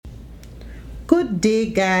Good day,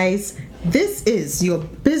 guys. This is your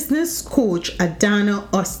business coach, Adana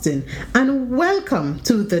Austin, and welcome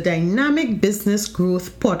to the Dynamic Business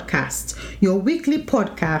Growth Podcast, your weekly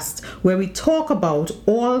podcast where we talk about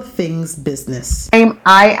all things business.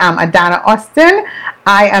 I am Adana Austin.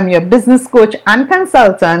 I am your business coach and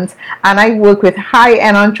consultant, and I work with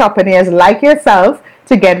high-end entrepreneurs like yourself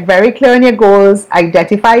to get very clear on your goals,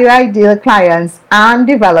 identify your ideal clients, and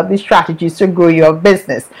develop the strategies to grow your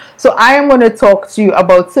business. So I am going to talk to you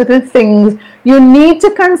about certain things you need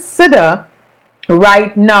to consider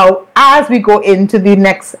right now as we go into the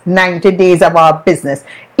next 90 days of our business.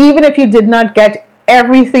 Even if you did not get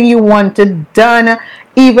everything you wanted done,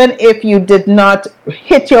 even if you did not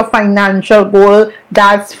hit your financial goal,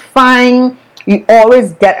 that's fine. You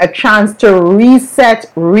always get a chance to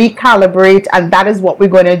reset, recalibrate, and that is what we're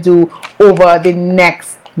going to do over the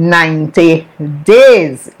next 90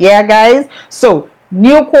 days. Yeah, guys? So,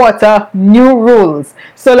 new quarter, new rules.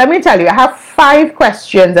 So, let me tell you, I have 5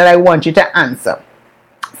 questions that I want you to answer.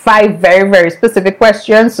 5 very, very specific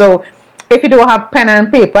questions. So, if you don't have pen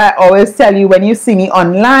and paper, I always tell you when you see me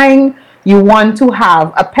online, you want to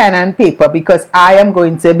have a pen and paper because I am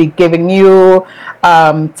going to be giving you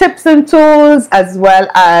tips and tools as well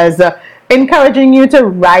as encouraging you to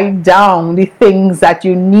write down the things that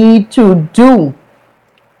you need to do.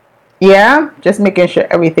 Yeah, just making sure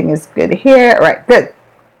everything is good here. Right, good.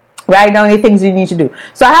 Write down the things you need to do.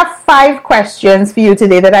 So I have 5 questions for you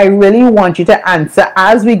today that I really want you to answer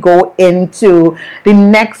as we go into the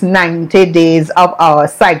next 90 days of our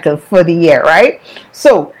cycle for the year, right?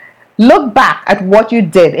 So look back at what you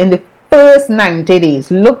did in the first 90 days.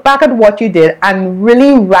 Look back at what you did and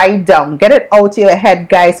really write down. Get it out of your head,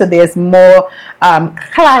 guys, so there's more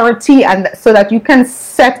clarity and so that you can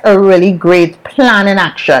set a really great plan in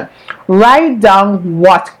action. Write down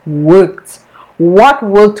what worked. What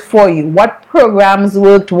worked for you? What programs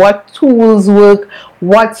worked? What tools worked?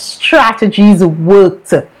 What strategies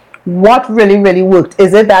worked? What really worked?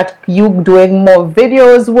 Is it that you doing more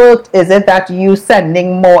videos worked? Is it that you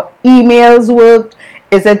sending more emails worked?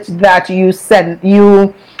 Is it that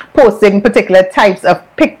you posting particular types of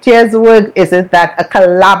pictures worked? Is it that a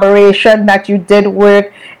collaboration that you did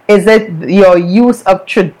work? Is it your use of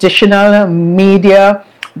traditional media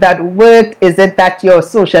that worked? Is it that your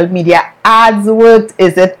social media ads worked?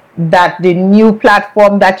 Is it that the new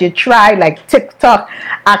platform that you tried like TikTok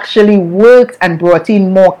actually worked and brought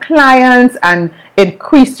in more clients and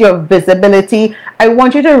increased your visibility? I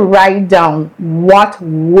want you to write down what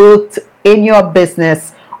worked in your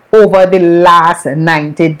business over the last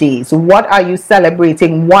 90 days. What are you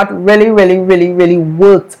celebrating? What really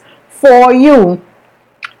worked for you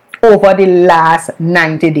over the last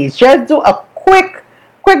 90 days? Just do a quick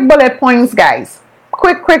bullet points, guys.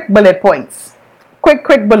 Quick bullet points. Quick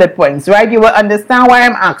bullet points, right? You will understand why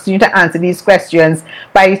I'm asking you to answer these questions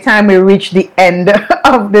by the time we reach the end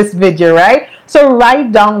of this video, right? So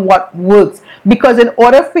write down what works, because in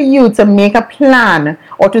order for you to make a plan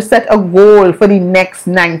or to set a goal for the next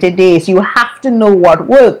 90 days, you have to know what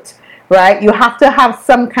worked, right? You have to have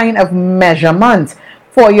some kind of measurement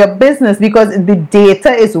for your business because the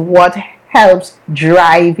data is what helps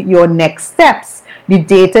drive your next steps. The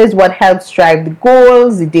data is what helps drive the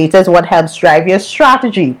goals. The data is what helps drive your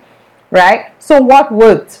strategy, right? So what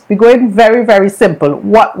worked? We're going very simple.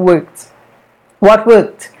 What worked? What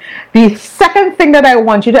worked? The second thing that I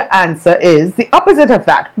want you to answer is the opposite of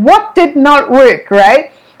that. What did not work,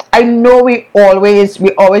 right? I know we always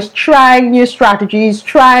try new strategies,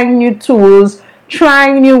 trying new tools,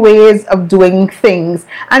 trying new ways of doing things,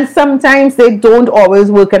 and sometimes they don't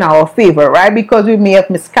always work in our favor, right? Because we may have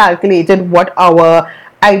miscalculated what our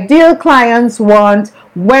ideal clients want,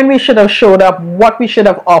 when we should have showed up, what we should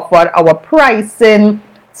have offered, our pricing,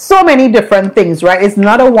 so many different things, right? It's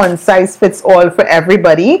not a one size fits all for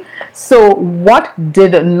everybody. So what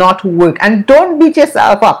did not work? And don't beat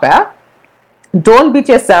yourself up, Don't beat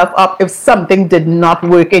yourself up if something did not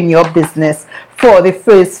work in your business for the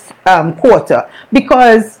first quarter,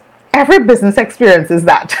 because every business experiences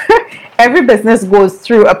that. Every business goes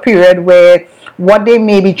through a period where what they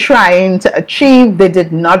may be trying to achieve, they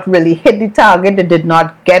did not really hit the target, they did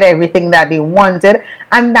not get everything that they wanted,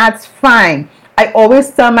 and that's fine. I always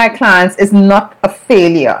tell my clients it's not a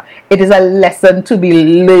failure, it is a lesson to be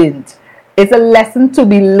learned. It's a lesson to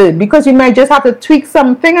be learned because you might just have to tweak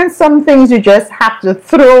something, and some things you just have to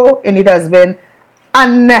throw in the dustbin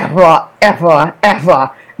and never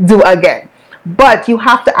ever do again. But you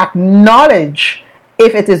have to acknowledge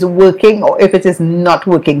if it is working or if it is not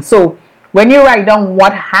working. So when you write down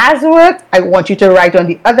what has worked, I want you to write on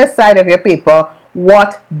the other side of your paper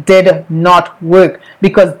what did not work,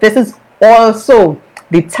 because this is also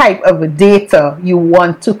the type of data you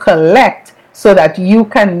want to collect so that you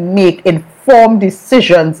can make informed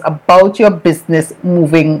decisions about your business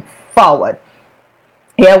moving forward.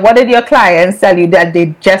 Yeah, what did your clients tell you that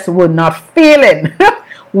they just were not feeling?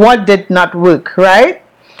 What did not work, right?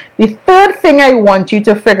 The third thing I want you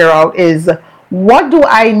to figure out is, what do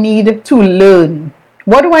I need to learn?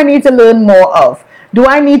 What do I need to learn more of? Do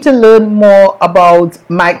I need to learn more about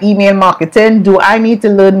my email marketing? Do I need to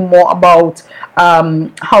learn more about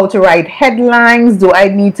how to write headlines? Do I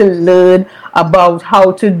need to learn about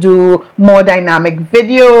how to do more dynamic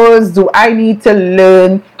videos? Do I need to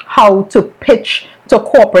learn how to pitch to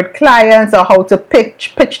corporate clients, or how to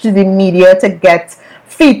pitch to the media to get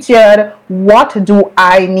featured? What do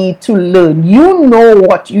I need to learn? You know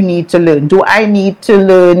what you need to learn. Do I need to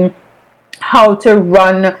learn how to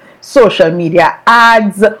run social media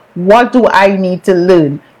ads? What do I need to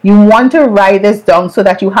learn? You want to write this down so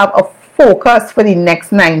that you have a focus for the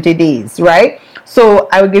next 90 days, right? So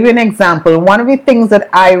I will give you an example. One of the things that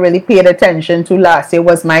I really paid attention to last year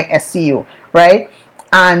was my SEO, right?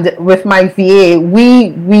 And with my VA, we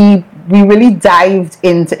really dived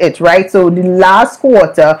into it, right? So the last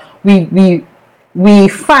quarter, we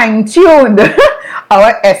fine-tuned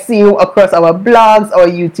our SEO across our blogs, our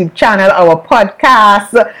YouTube channel, our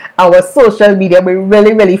podcasts, our social media. We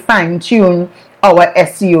really fine-tuned our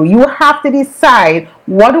SEO. You have to decide,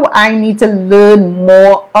 what do I need to learn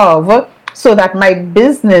more of so that my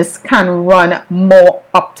business can run more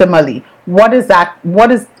optimally? What is that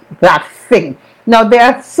thing? Now, there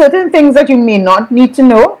are certain things that you may not need to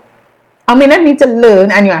know, I may not need to learn,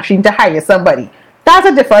 and you actually need to hire somebody. That's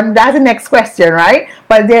the next question, right?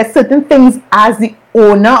 But there are certain things as the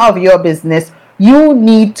owner of your business you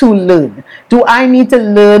need to learn. Do I need to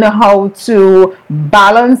learn how to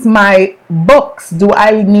balance my books? Do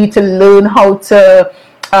I need to learn how to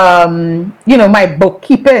my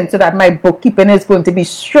bookkeeping, so that my bookkeeping is going to be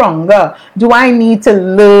stronger? Do I need to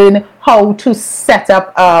learn how to set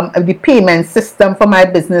up the payment system for my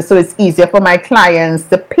business so it's easier for my clients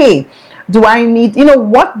to pay? Do I need,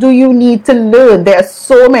 what do you need to learn? There are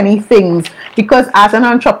so many things, because as an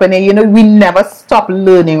entrepreneur, we never stop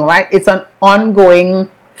learning, right? It's an ongoing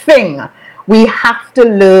thing. We have to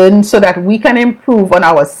learn so that we can improve on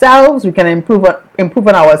ourselves, we can improve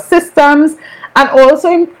on our systems, and also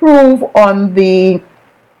improve on the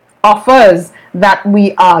offers that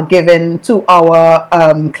we are giving to our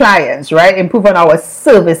clients, right? Improve on our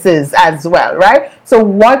services as well, right? So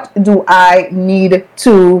what do I need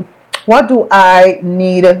to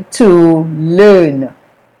learn?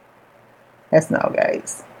 Yes, now,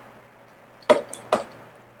 guys.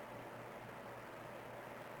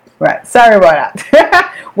 Right, sorry about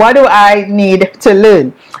that. What do I need to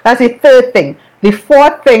learn? That's the third thing. The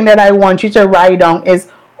fourth thing that I want you to write down is,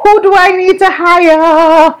 who do I need to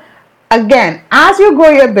hire? Again, as you grow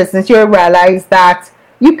your business, you'll realize that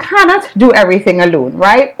you cannot do everything alone,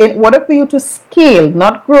 right? In order for you to scale,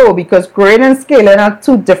 not grow, because growing and scaling are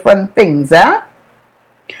two different things.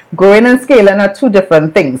 Growing and scaling are two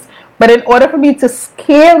different things. But in order for me to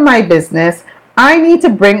scale my business, I need to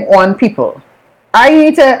bring on people. I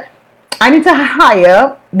need to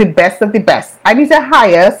hire the best of the best. I need to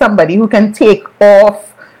hire somebody who can take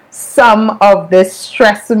off some of this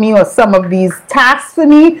stress for me, or some of these tasks for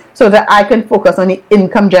me, so that I can focus on the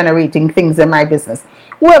income generating things in my business.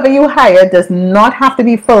 Whoever you hire does not have to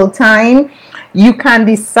be full-time. You can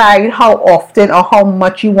decide how often or how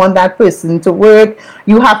much you want that person to work.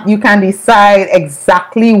 You can decide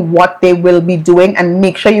exactly what they will be doing, and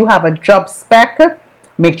make sure you have a job spec.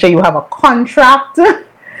 Make sure you have a contract.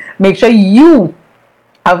 Make sure you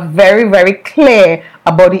are very, very clear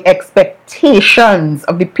about the expectations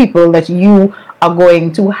of the people that you are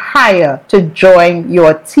going to hire to join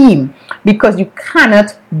your team, because you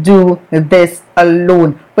cannot do this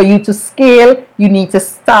alone. For you to scale, you need to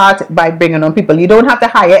start by bringing on people. You don't have to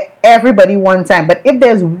hire everybody one time, but if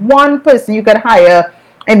there's one person you could hire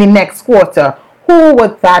in the next quarter, who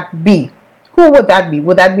would that be? Who would that be?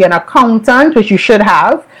 Would that be an accountant, which you should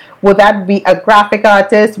have? Would that be a graphic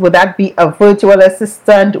artist? Would that be a virtual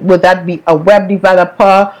assistant? Would that be a web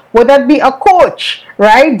developer? Would that be a coach,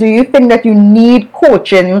 right? Do you think that you need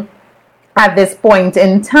coaching at this point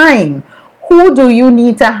in time? Who do you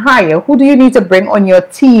need to hire? Who do you need to bring on your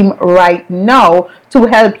team right now to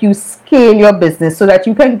help you scale your business so that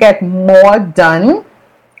you can get more done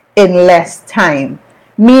in less time?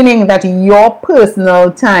 Meaning that your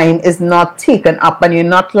personal time is not taken up, and you're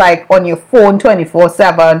not like on your phone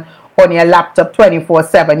 24/7, on your laptop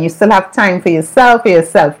 24/7. You still have time for yourself, for your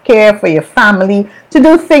self-care, for your family, to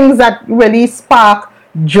do things that really spark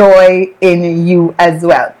joy in you as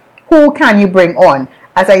well. who can you bring on?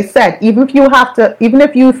 As I said, even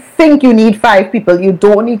if you think you need 5 people, you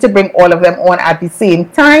don't need to bring all of them on at the same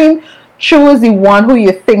time. Choose the one who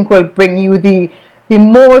you think will bring you the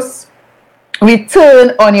most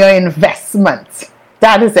return on your investment.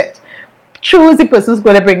 That is it. Choose the person who's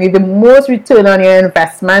going to bring you the most return on your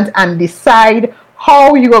investment and decide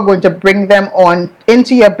how you are going to bring them on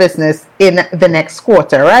into your business in the next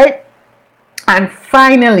quarter, right? And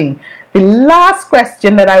finally, the last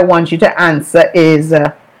question that I want you to answer is,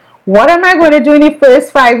 what am I going to do in the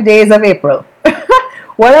first 5 days of April?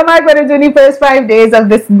 What am I going to do in the first 5 days of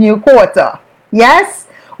this new quarter? Yes,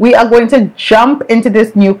 we are going to jump into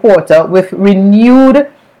this new quarter with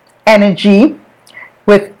renewed energy,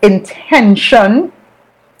 with intention,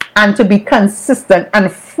 and to be consistent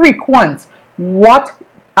and frequent. What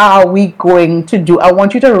are we going to do? I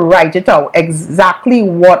want you to write it out. Exactly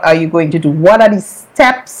what are you going to do? What are the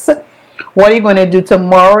steps? What are you going to do?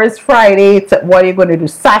 Tomorrow is Friday. What are you going to do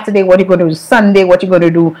Saturday? What are you going to do Sunday? What are you going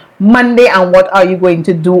to do Monday? And what are you going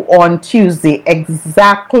to do on Tuesday?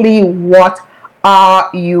 Exactly what are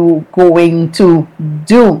you going to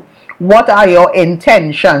do? What are your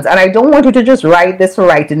intentions? And I don't want you to just write this for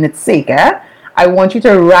writing its sake. I want you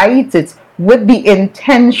to write it with the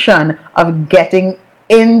intention of getting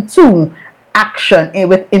into action,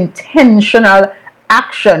 with intentional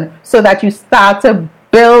action, so that you start to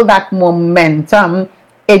build that momentum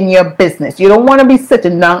in your business. You don't want to be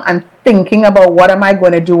sitting down and thinking about what am I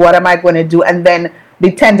going to do, and then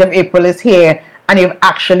the 10th of April is here and you've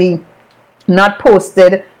actually not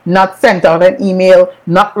posted, not sent out an email,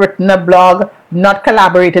 not written a blog, not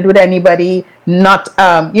collaborated with anybody, not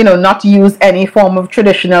used any form of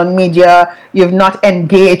traditional media. You've not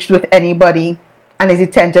engaged with anybody, and it's the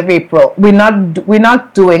 10th of April. We're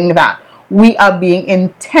not doing that. We are being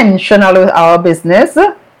intentional with our business.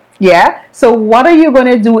 Yeah. So what are you going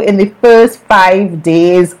to do in the first 5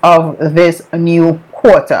 days of this new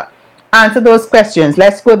quarter? Answer those questions.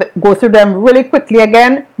 Let's go through them really quickly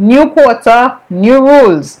again. New quarter, new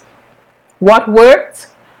rules. What worked?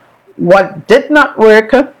 What did not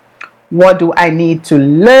work? What do I need to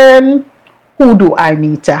learn? Who do I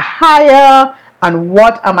need to hire? And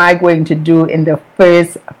what am I going to do in the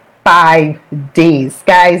first 5 days?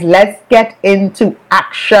 Guys, let's get into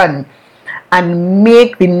action and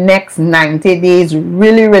make the next 90 days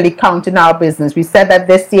really, really count in our business. We said that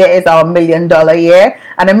this year is our $1 million year,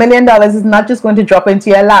 and $1 million is not just going to drop into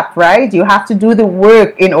your lap, right? You have to do the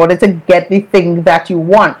work in order to get the thing that you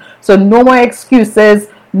want. So no more excuses,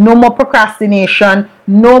 no more procrastination,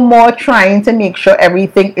 no more trying to make sure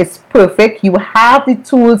everything is perfect. You have the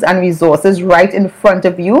tools and resources right in front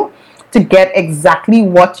of you to get exactly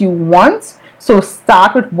what you want. So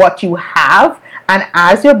start with what you have, and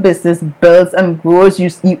as your business builds and grows,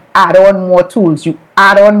 you add on more tools, you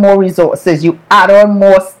add on more resources, you add on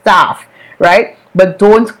more staff, right? But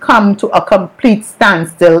don't come to a complete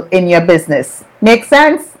standstill in your business. Make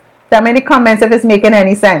sense? Tell me in the comments if it's making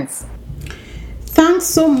any sense. Thanks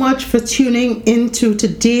so much for tuning into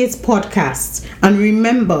today's podcast. And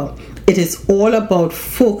remember, it is all about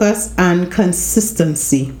focus and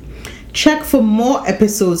consistency. Check for more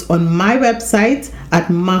episodes on my website at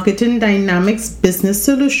Marketing Dynamics Business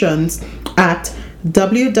Solutions at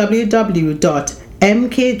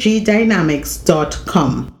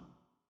www.mkgdynamics.com.